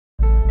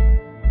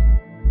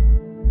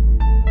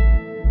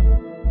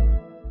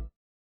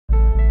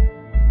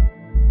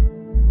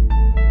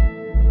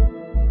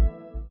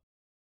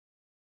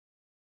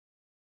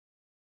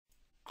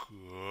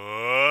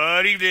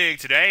morning.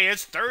 Today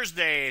is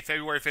Thursday,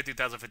 February 5th,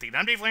 2015.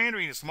 I'm Dave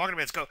Landry, and it's the Market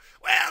Minutes. Go,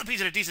 well, the piece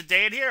had a decent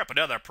day in here, up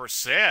another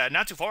percent.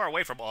 Not too far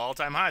away from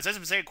all-time highs. As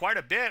I've been saying quite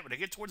a bit, when they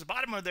get towards the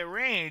bottom of their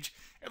range,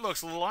 it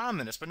looks a little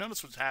ominous. But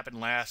notice what's happened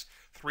last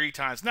 3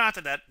 times. Not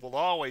that that will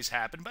always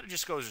happen, but it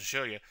just goes to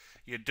show you,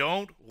 you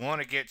don't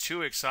want to get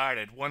too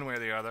excited one way or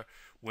the other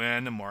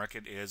when the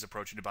market is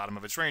approaching the bottom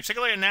of its range. Take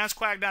a look at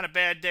NASDAQ, not a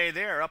bad day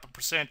there, up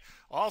 1%.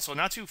 Also,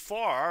 not too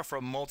far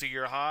from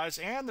multi-year highs,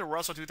 and the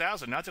Russell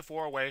 2000, not too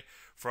far away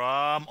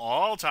from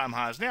all-time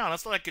highs. Now,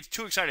 let's not get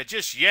too excited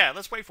just yet.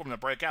 Let's wait for them to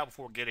break out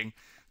before getting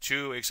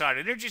too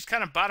excited. Energy's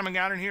kind of bottoming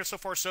out in here. So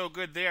far, so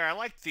good there. I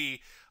like the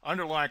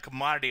underlying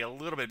commodity a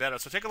little bit better.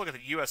 So take a look at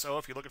the USO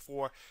if you're looking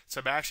for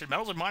some action.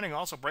 Metals and mining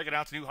also breaking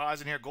out to new highs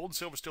in here. Gold and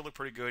silver still look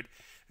pretty good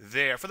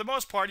there. For the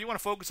most part, you want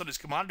to focus on these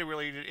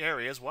commodity-related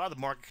areas while the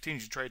market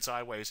continues to trade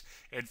sideways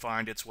and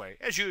find its way.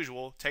 As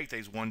usual, take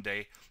things one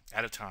day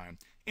at a time.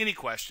 Any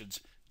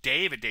questions?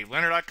 Dave at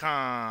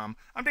DaveLandry.com.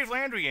 I'm Dave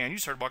Landry, and you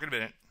started Market in a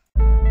Minute.